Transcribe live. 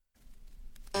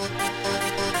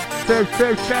2,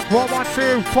 check 1, 1,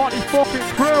 2, party fucking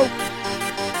crew.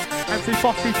 MC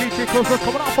Foxy, DJ Klubsust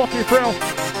coming out fucking thrill.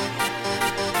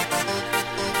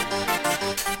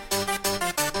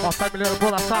 Hot type my little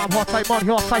brother Sam, hot type Monty,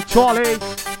 hot type Charlie.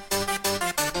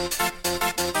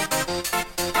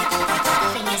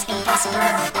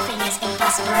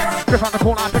 Grip on the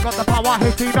corner, pick up the power,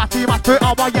 hitting that team at 3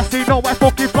 hours. Yes, you know we're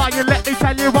fucking flying. Let me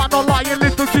tell you, I'm not lying.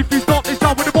 Listen, keep you stop this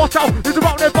job with the watch out. It's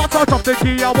around the box, I'll drop the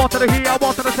key. I want to hear, I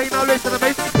want to say, no, listen to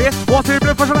me. This was him,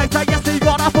 the first later. Yes, he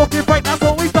got a fucking break. That's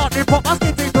all we started. Pop my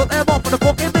skin, took them off for the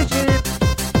fucking mission.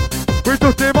 We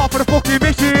took them off for the fucking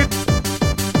mission.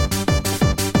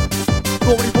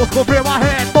 So many balls go through my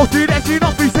head. Most of that shit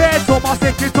off his head. So my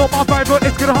sick, it's on my vibe, but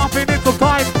it's gonna happen in some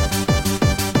time.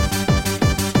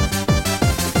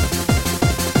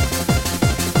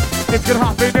 It's gonna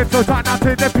happen in so time now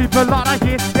to the people that I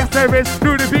hear. Yes, there is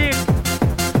through the beat.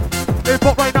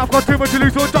 But right now I've got too much to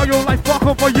lose. So enjoy your life, fuck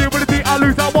up for you. With the beat I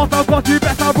lose, I want, I've got you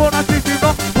best. I run, I see you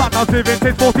not. Plan out living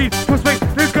since 14. Trust me,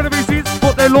 there's gonna be scenes.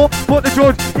 But the law, but the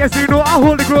judge. Yes, you know I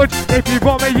hold a grudge. If you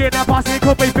want me in that pass, it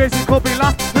could be busy, could be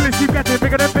last. The list keep getting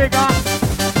bigger and bigger.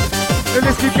 The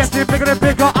list keep getting bigger and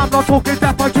bigger. I'm not talking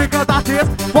death by trigger, that is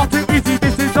far too easy.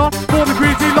 This is not for the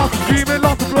greasy. Lots of screaming,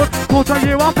 lots of blood. Don't tell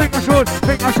you, I think I should,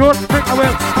 think I should, think I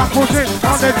will. I'm pushing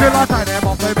on them till I tie them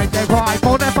off. They make them cry.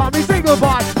 For their family, say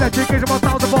goodbye. Let you give them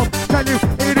 1,000 bucks. Tell you,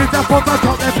 it is their fault. I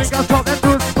drop their fingers, drop their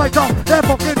dudes. Like down, their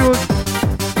fucking dudes.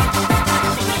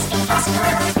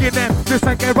 Skin them, just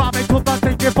like a ramen. Come down,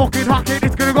 take your fucking hacking.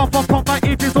 It's gonna go for pop like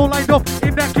it is all lined up.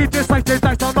 In their kid, just like they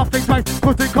dice on nothing twice.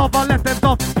 Put in cover, let them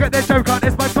stop. Get their joke on,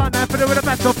 it's my plan. And put it with a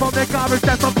mess up from their garbage.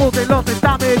 That's on full, they love this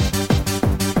damage.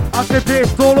 I'm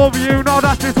pissed all over you, now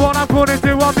that's just what I'm gonna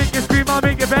do. I'll make you scream, I'll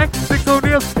make you beg. 6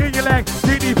 O'Neil in your leg,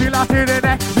 TD feel out in the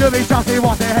neck. You'll be shouting,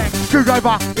 what the heck?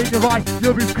 Screwdriver in your eye,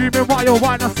 you'll be screaming while you're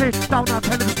whining. I sit down and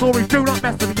telling the story, do not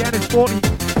mess with the end, it's 40.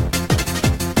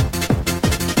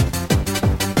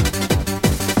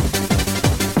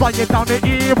 Flying down the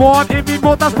E1, in me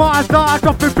mode, that's my star.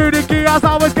 Dropping through the gears,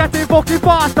 I was getting fucking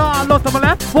faster. Look to my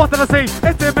left, what did I see?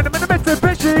 It's a minute,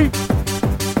 Mitsubishi.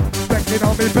 Necking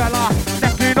on me, Bella.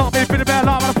 Necking on me, bit of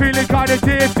Bella. I'm feeling kinda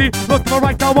tipsy. Look to my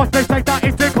right now, watch they take that.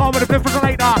 It's in car with a different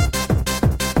later.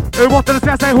 What did I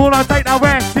say? Say, hold on, take that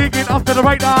way. Digging off to the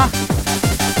right now.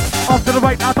 Off to the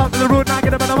right now, down to the road. Now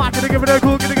get a bit of mark, gonna give it a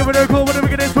cool, gonna give it a cool. What are we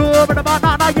gonna do? A bit of mark,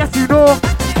 nah, yes, you know.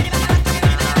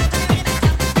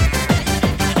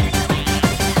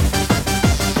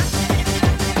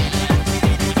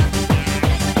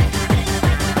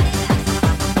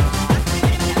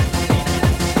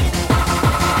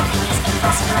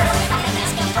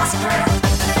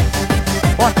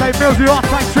 Hot type Millsy, hot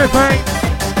type Tripping.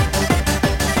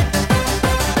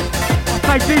 Hot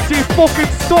type DJ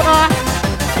fucking Stutter.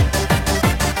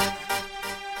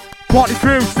 Party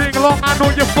crew, sing along, I know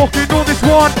you fucking know this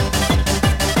one.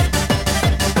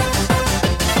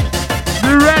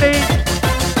 You ready?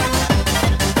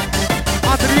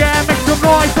 Onto the air, make some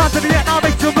noise. Onto the air, now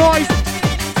make some noise.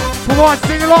 Come on,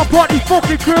 sing along, party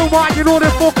fucking crew, man, you know the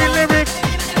fucking lyrics.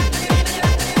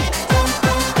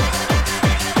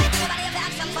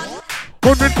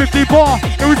 150 bar,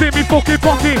 it was in me fucking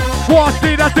pocket. What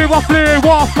did I do? I flew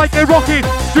off like a rocket.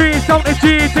 Streets down the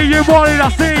GT, what did I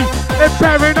see?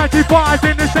 Impairing 95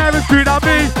 in the 7th Street at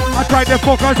me. I tried to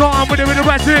fuck us on with it with the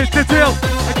red to till.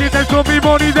 I give them some me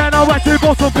money, then I went to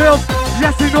bought some pills.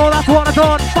 Yes, you know that's what I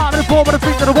done. 5 and 4 with a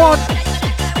 3 to the 1.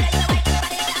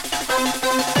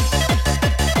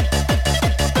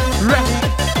 Ready?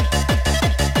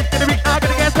 Gonna be, I'm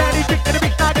gonna get ready. Gonna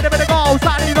be, I'm gonna better go.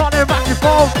 Starting on the back and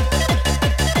forth.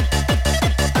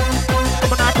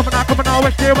 Coming now,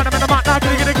 it's here when I'm in the mat now.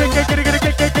 Gonna get a kick,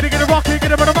 get a rock,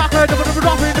 get a bit of rock,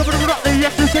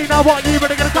 yes, you see now what you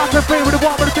better get a class and 3 with a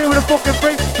 1, with a 2, with a fucking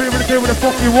 3, 3 with a 2, with a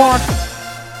fucking 1.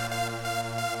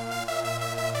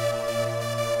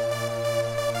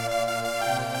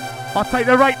 I'll take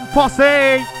the right and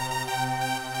posse.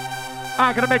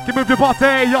 I'm gonna make you move your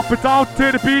body up and down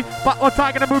to the beat. Back one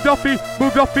time, gonna move your feet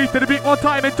to the beat one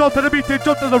time and jump to the beat and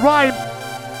jump to the rhyme.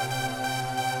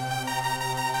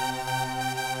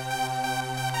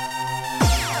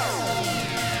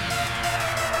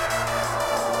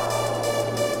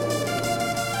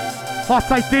 Hot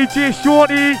tight DJ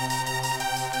Shorty.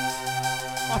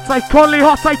 Hot tight Conley,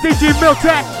 hot tight DJ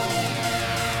Miltech.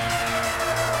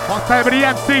 Hot time of the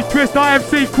MC, Twist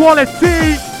IMC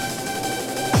quality.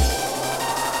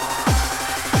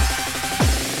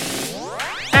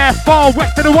 F4,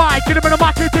 west to the Y, get him in the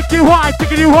mic and take you high,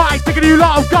 taking you high, taking you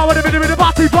low, go in a minute with the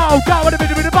body blow, go in a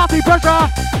minute with the body pressure.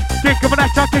 Kick him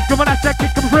at ya, kick him at ya,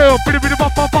 kick him real, bit of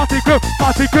party crew,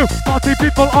 party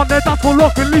people on their dance floor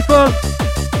looking lethal.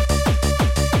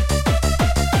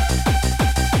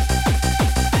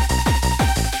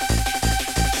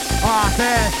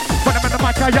 When I'm in the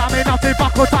mic, I'm in out the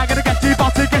back, I'm gonna get you,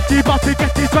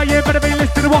 swaying, better be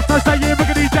listening to what I'm saying, we're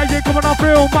gonna DJ, coming on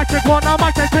through, mic check 1, now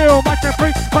mic check 2, mic check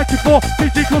 3, mic check 4,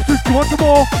 DJ Klubsust, you want some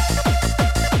more?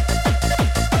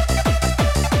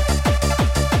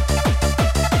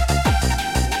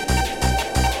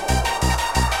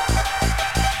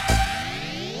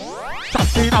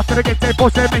 After the get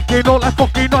boys, they're making all that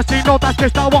fucking noise. You know that's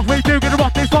just what we do. Gonna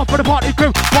rock this one for the party crew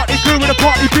with the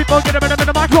party people. Get them in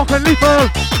the mic, rock and lethal.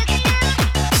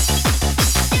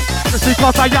 Just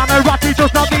because I am a ratty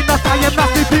does not mean that I am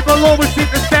nasty. People always seem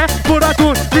to stare, but I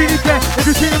don't really care. If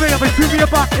you see me, I'll be to your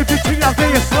back. If you see, I'll be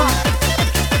a slap.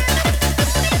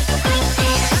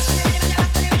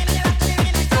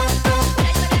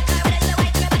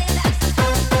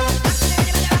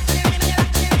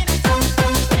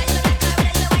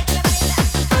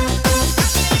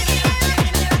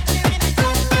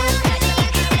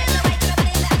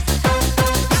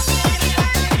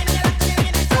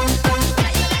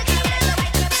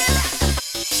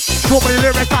 So many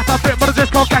lyrics that I fit, but I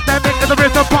just can't get them into the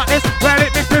rhythm practice. Where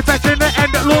it makes perfection, the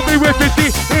end that love me with it.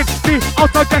 The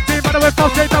outside getting better with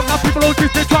false days. Now people always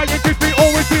used to try and keep me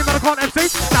always seem that I can't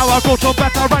MC. Now I've got some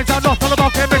better rhymes, I'm not all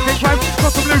about committing crimes.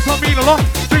 Got some loose, I mean a lot.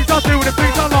 Things I do and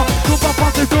things I love. Do my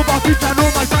passes, do my future, know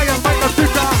my style, make no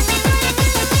future.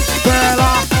 Well,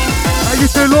 I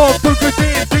used to love focus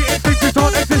seeing things that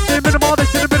don't exist in minimal. They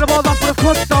should have been about that, but I've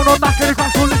cut down on that. Getting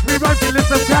crash, so listen me rhymes, you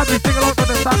listen to me, sing along to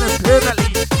the standards perfectly.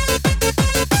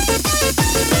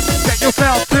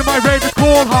 Yourself to my rave, it's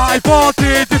called high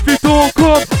voltage. If you don't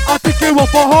come, I'll take you up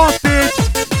for hostage.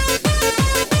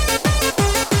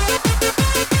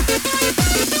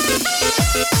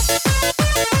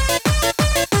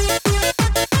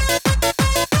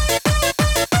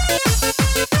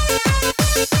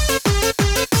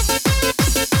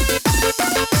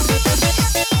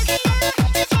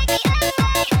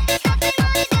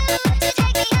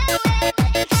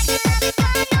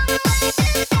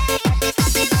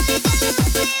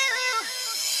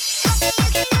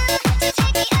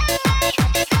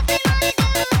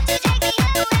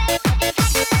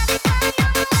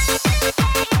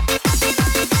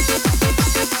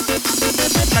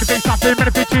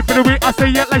 I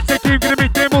say it like shaking, gonna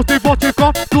make the most of what you've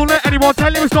got. Don't let anyone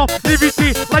tell you it's not. Live it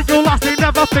see like your last day,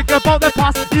 never think about the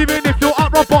past. Even if you're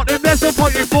at rock bottom, there's no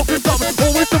point in fucking stopping.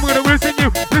 Always someone gonna listen you.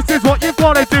 This is what you've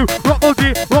gotta do. Rock all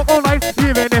day, rock all night.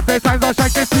 Even if the times are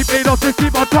shite, just keep it up, just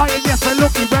keep on trying. Yes, we're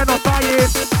lucky, we're not dying.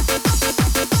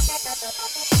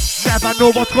 Never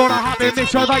know what's gonna happen, make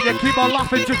sure that you keep on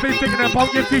laughing. Just be thinking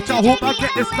about your future. Hope I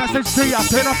get this message to you.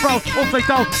 Pin a frown, upside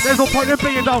down, there's no point in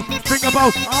being down. Think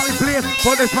about all in place,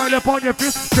 put a smile upon your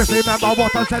face. Just remember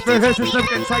what I said, rehearse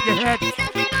it inside your head.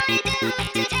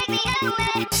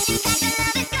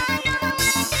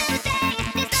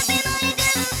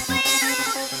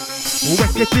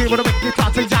 Wicked team with a wicked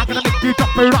dancing jack and a Mickey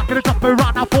drop it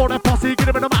right now for the posse. Get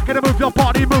him in the back and move your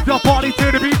body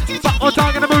to the beat. Back on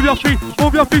time and move your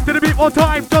feet to the beat one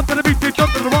time. Jump to the beat,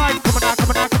 jump to the right. Coming out,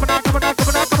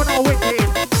 wicked.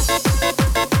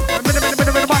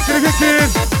 Minute, back to the kitchen.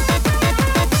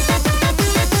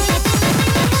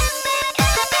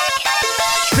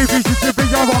 CBC to be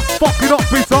your rock, fucking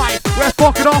off inside. We're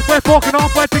fucking off,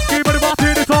 we're ticking with the bar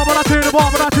to the top, but I to the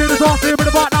bar, to the top, with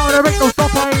the bar now, there ain't no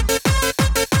stopping.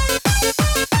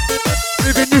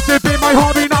 Living used to be my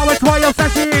hobby, now it's my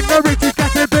obsession. The reach is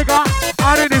getting bigger,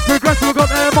 and it is progressive. Got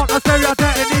them on the stereo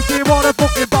detonation, what a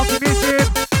fucking combination.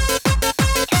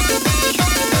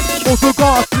 Also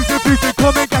got distribution,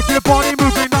 come and get your body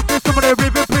moving. Not just some of the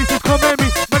river places, come at me,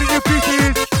 many new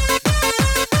pieces.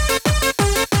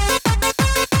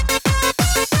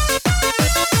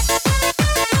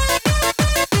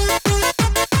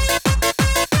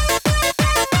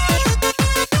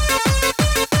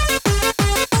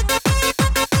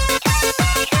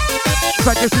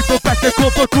 Legacy professor,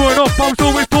 corporate growing up, I was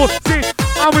always taught. See,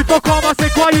 and we talk calm, I stay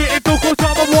quiet and don't go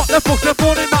talk about what the fuck's the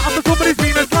phone in that after somebody's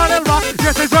been a smile and laugh.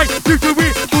 Yes, it's right, due to we,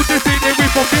 do this thing and we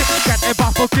forget. Get them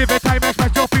back, forgive it, time,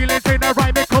 express your feelings in a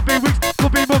rhyme. It could be weeks,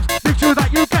 could be months, make sure that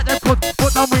you get them cut.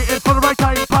 But I'm waiting for the right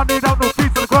time, planning out no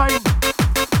streets of the crime.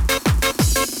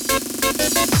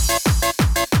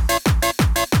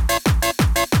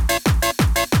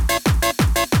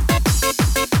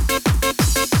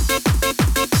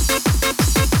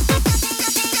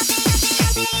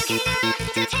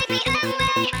 Thank you.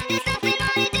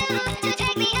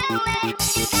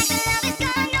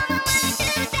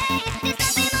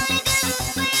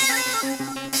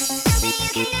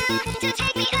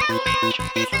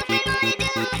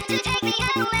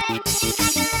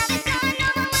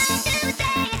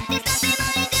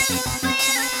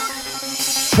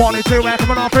 1 and 2, we're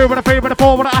coming on through with a 3, with a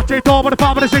 4, with a actually 4, with a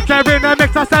 5, with a 6, they're in the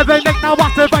mix, a 7, Nick, now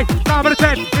activate, 9 with a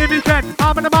 10, if you can,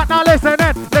 I'm in the mat, now listen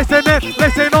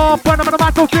off, when I'm in the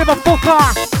mat, don't give a fuck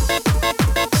off.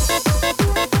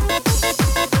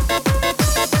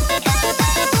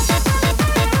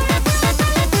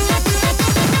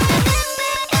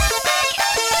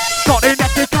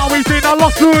 In a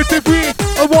lost road to beat.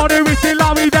 I want to reach the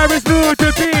lorry, there is no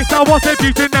debate. I wasn't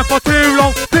beating them for too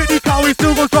long. Pretty cow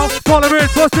still goes wrong.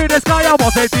 Tolerance was to the sky, I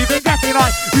wasn't even getting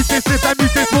right. Used to slip them,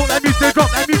 used to smoke them, used to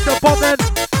drop them, used to pop them.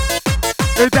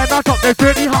 And then I dropped them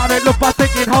dirty hard and look back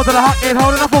thinking, how did I hack it,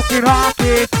 how did I fucking hack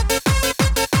it?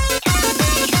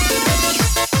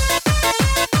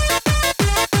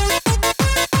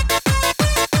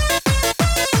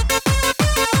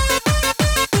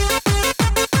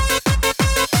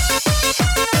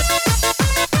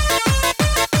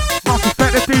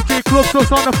 DJ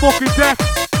Klubsust on the fucking deck.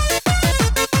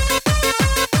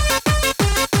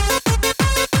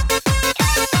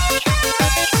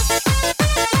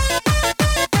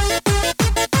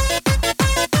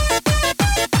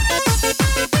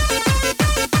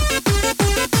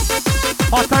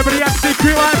 Hot time for the MC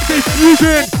crew, MC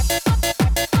Fusion.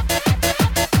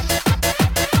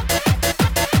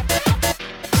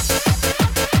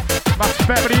 Much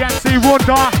better for the MC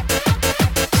Wonder.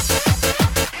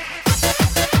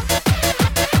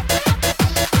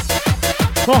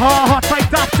 Hot like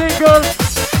that single.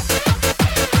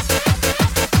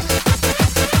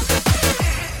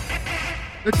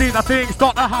 The day that things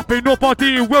start to happen,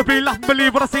 nobody will be laughing.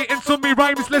 Believe what I say in some me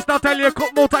rhymes. Listen, I'll tell you a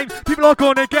couple more times. People are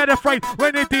gonna get afraid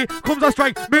when the day comes on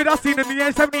strike. Made a scene in the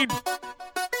year 17.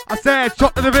 I said,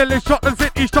 shot to the village, shot to the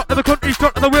city, shot to the country,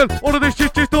 shot to the will. All of this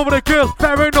shit just over the girl.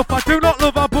 Fair enough, I do not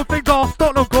love her, but things are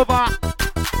starting to cover.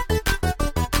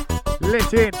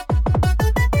 Listen.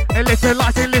 A little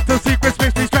lies and little secrets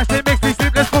makes me stressed, it makes me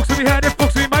sleepless. Fucks with me head, it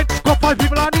fucks with me mind. Got 5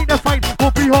 people I need to find.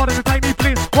 Won't be hard in a tiny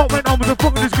place. What went on was a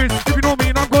fucking disgrace. If you know me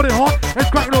and I'm got it hot, it's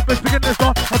cracking up, it's beginning to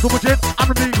start. I'm so much in,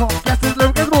 I'm being hot. Guess this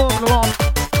Luke is more than a lot.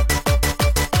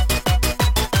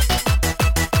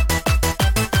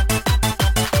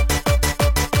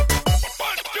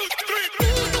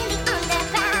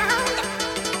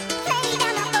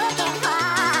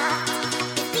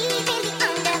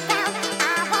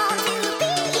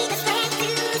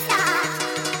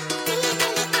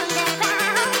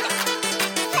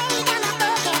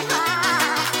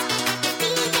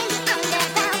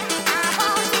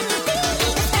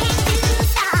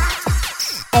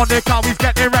 On the car, he's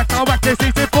getting wrecked. I wreck this,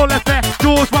 he's in full effect.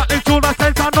 Jaws rattling, shoulder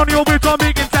sense, and on your words are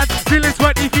making sense. Feeling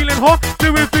sweaty, feeling hot,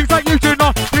 doing things like you should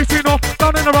not. Pissing off,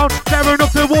 down and around, tearing up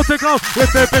the water cloud.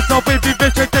 With the bits of wavy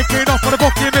vision, taking off on the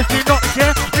bucket, missing not to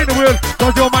care in the world.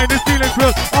 Cause your mind is feeling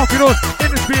thrill, arcing us in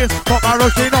the space. Pop my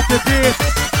rushing off the base.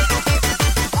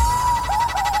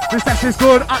 The session's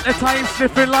good at the time,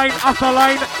 sniffing line after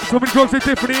line. So many drugs and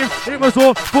different names, it was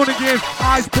all fun and games.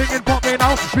 Eyes pinging, popping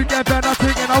out, we get better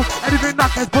taking out. Anything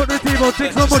that gets put on the table,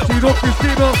 take so much you don't feel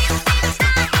stable.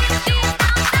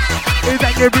 And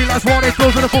then you realise what it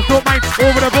does with a fucked up mind.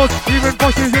 Over the buzz, even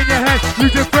voices in your head.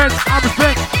 Lose your friends and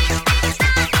respect.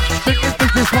 Thinking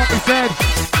things just can't be said.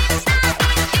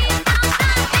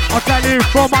 I'll tell you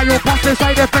from my own past, the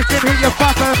side effects can hit you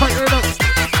fast and fight it up.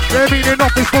 They're meaning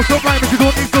nothing, supposed to blind, but you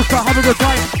don't need just to have a good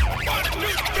time.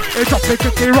 It's up, they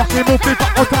kick it, rocking, moving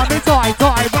back on time, it's high,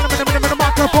 time. Run a minute, with a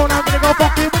microphone, I'm gonna go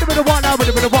fucking, with a bit of one, with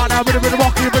a bit of one, with a bit of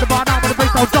rocking, with a bar now, with a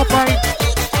bass, I'll jump right.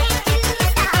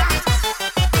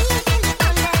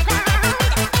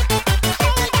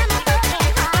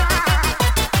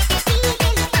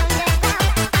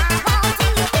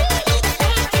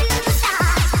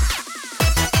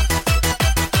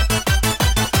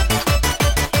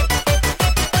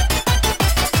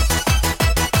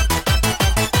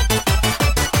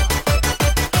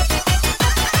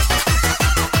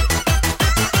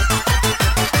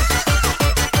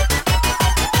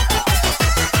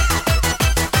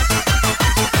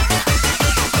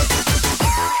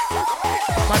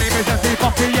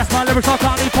 Lyrics are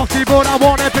totally foxy, but I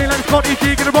wanna play like Scotty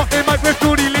G. Gonna rock the mic with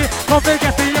Tony Lee. Can't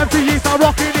forget the MC, start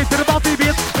rocking into the bouncy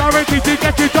beat. Guaranteed to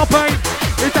get you jumping.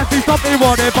 It's actually something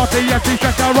wanted, but the MC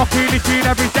stretch are rocking between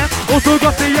every step. Also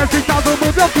got the MC sound of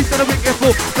more milky to the wicked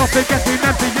floor. Not forgetting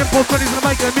MC impulse when he's gonna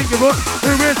make a make it work.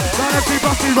 Who is that MC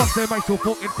bossy rocks the mic so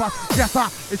fucking fast. Yes sir,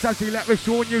 it's actually let me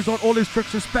show news on all his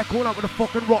tricks and spec. All out with the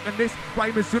fucking rocking this.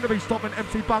 Rhyme is soon to be stopping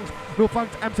MC bangs. No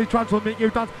thanks, MC Trans will make you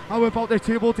dance. How about this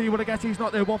table D? Well I guess he's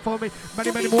not the one for me.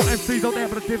 Many more MCs out there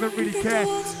but I didn't really care.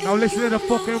 Now listen to the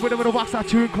fucking rhythm of the wax that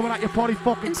tune coming at your party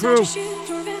fucking crew.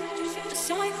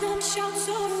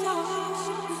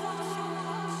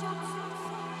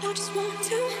 I just want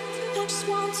to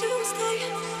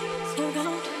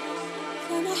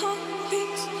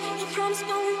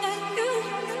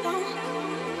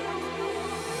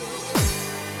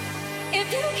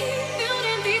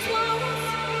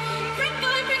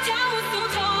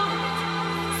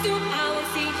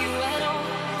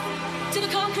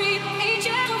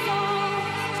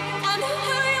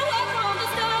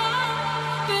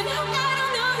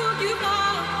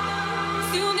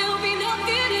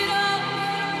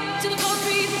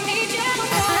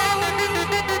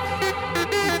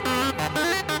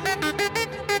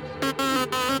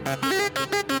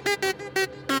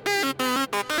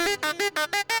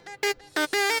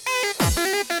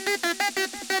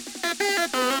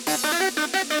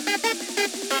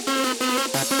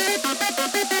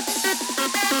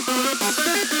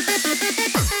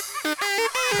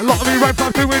A lot of me rhymes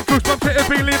I'm doing good, I'm sitting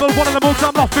being labelled one of the most.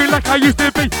 I'm not feeling like I used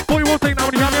to be. But you won't think now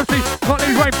when you have me MC. Can't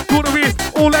these rhymes go to waste,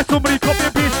 or let somebody copy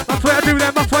and paste. That's why I do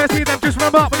them, that's why I see them. Just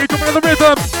remember when you're jumping on the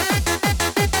rhythm.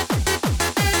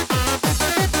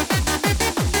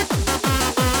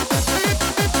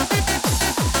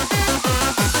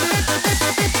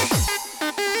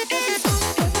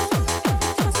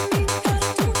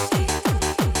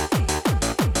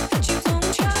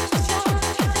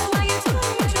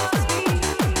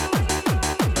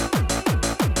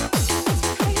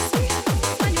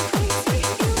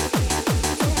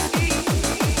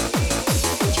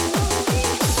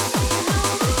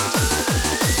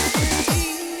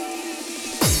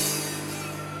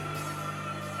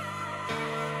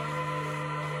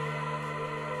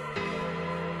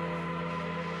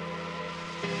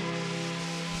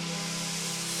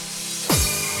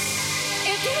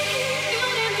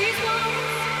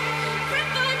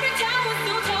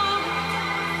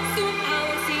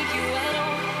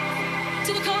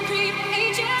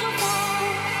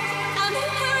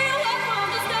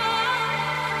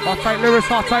 Hot tight Lewis,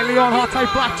 hot tight Leon, hot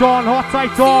tight Black John, hot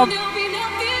tight Tom.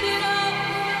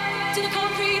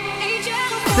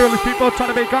 See all these people trying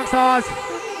to make gangsters.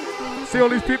 See all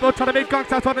these people trying to make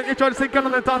gangsters. Why don't you join us in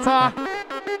on the dancer?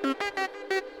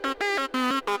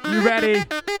 You ready?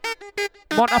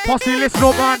 Monta Posse, listen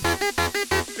up, man.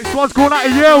 This one's going out to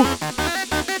you.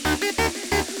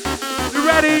 You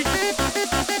ready?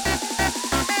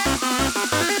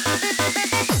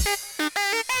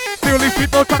 See all these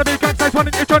people trying to make gangsters. Why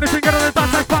don't you join us in on the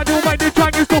dancer? Find your mind and try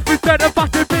new stuff instead of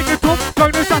fast and big and tough.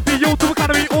 Join us at the YouTube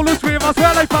Academy, all the swim as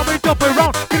well. I found me jumping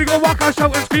around. Gonna go walk and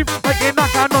shout and scream. Like in that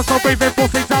kind of non-stop raving for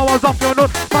 6 hours off your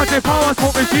nut. Magic powers,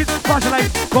 smoke machines, flashing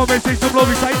lights. Come and see some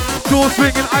lovely sights. Doors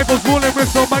swinging, eyeballs rolling with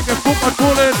some microphone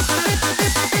controlling.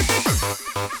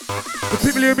 The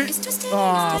people hear me?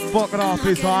 Ah, fuck it off,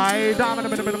 it's high. Damn it,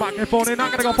 I'm in a bit of microphone and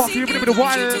I'm gonna go pop to you in a bit of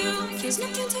while. There's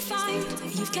nothing to find,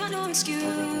 you've got no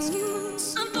excuse.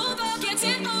 I'm over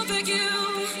getting over you.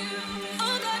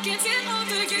 Over getting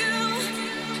over you.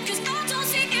 Cause I don't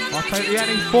see it Hot like tight you the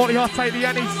do. NE 40, hot tight the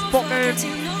NE fuck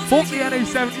the NE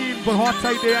 17, but hot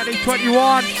tight the NE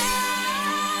 21.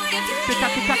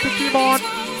 Tick-tack, keep on.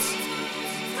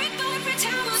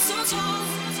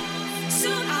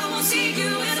 Soon I won't see you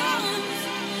at all.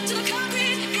 To the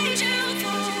concrete angel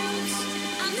falls.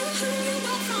 I knew who you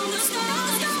were from the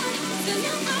start. Then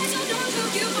your eyes don't know who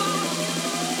you are.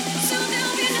 Soon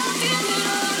there'll be nothing at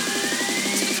all.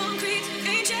 To the concrete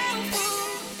angel falls.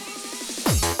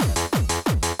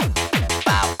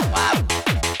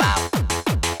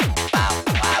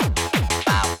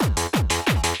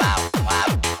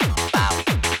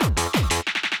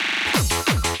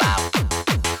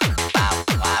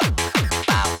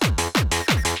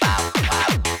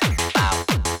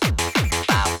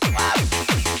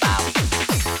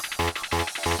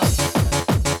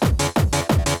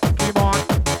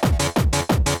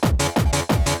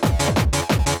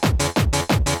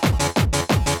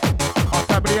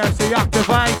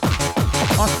 Activate.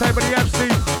 I'll say with the MC,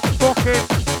 fuck it.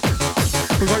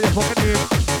 Forgot your fucking name.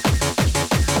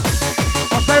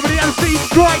 I'll say with the MC,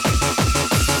 strike.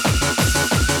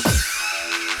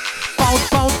 Bounce,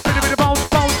 bounce, bitty bitty bounce,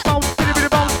 bounce, bounce, bitty bitty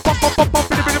bounce, bump, bump, bump, bump,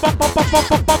 bitty bitty bump, bump, bump, bump,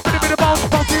 bump, bump, bitty bitty bounce,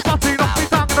 bouncy, bouncy, knock me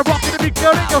down, gonna rock in the big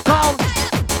girl in your town.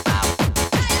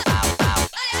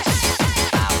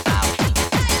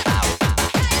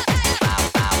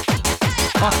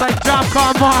 I'll say jam,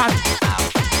 come on.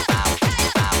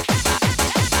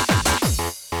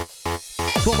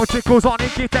 So much shit goes on in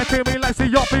get that to me like say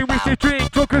y'all been wasted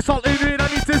drink. Drunk assaulting in, I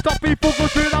need to stop people go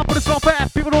straight up, but it's not fair.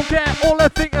 People don't care, all they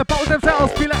think about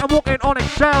themselves. Feel like I'm walking on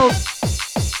eggshells.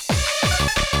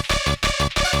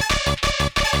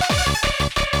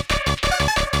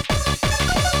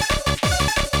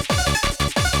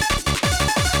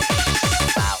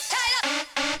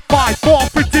 Five, 4,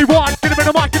 51, get him in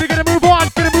the mic.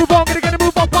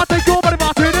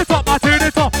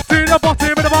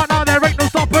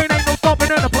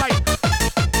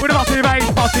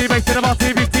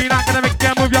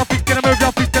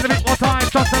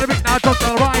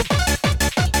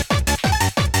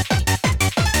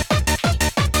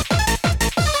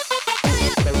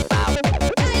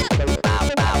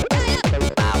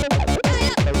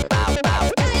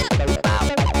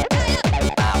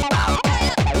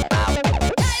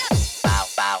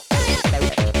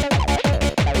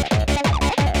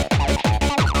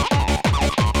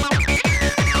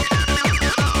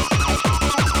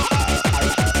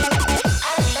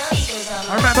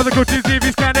 for the coaches, if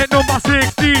he's can at number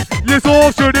 16. Yes,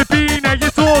 all should have been, and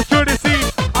yes, all should have seen.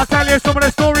 I'll tell you some of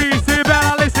the stories, so you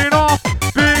better listen off.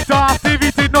 Big Darth, if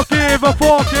he did not give a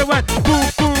fuck, it went boom,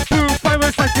 boom, boom. I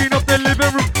was lighting up the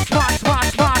living room, smash,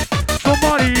 smash, smash.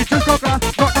 Somebody just got glass,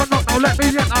 knock, knock, knock, now let me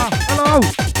enter. Hello.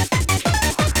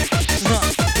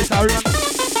 It's how we run.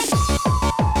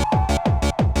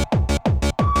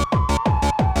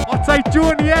 What's I do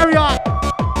in the area?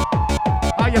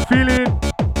 How you feeling?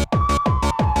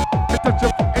 I touch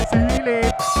your fucking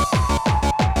ceiling.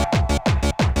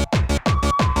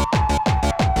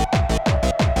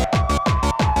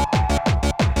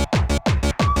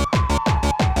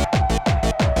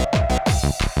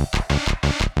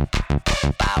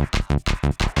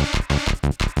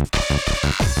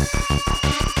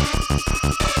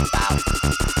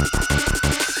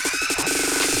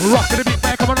 Rockin' the beat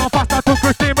back, coming on faster to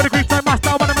Christine with the green time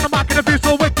master. When I'm in the market, I feel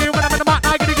so wicked. When I'm in the market,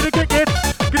 I get it,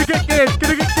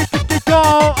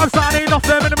 go. I'm starting off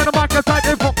there, when I'm in the market, I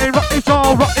type fuck me, rock this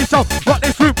show, rock this show, rock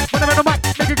this room. When I'm in the mic,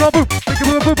 make it go boom, make it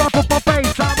boom, boom, I put my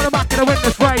bass. I'm in the market, I win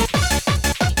this race.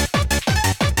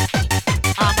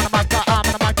 I'm in the mic, I'm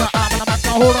in the mic, I'm in the mic,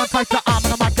 now hold on tighter. I'm in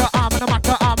the mic, I'm in the mic,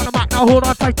 I'm in the mic, now hold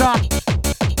on tighter.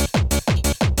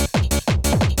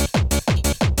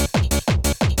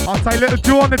 I'll say little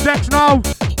Joe on the decks now,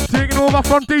 taking over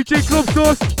from DJ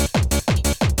Klubsust.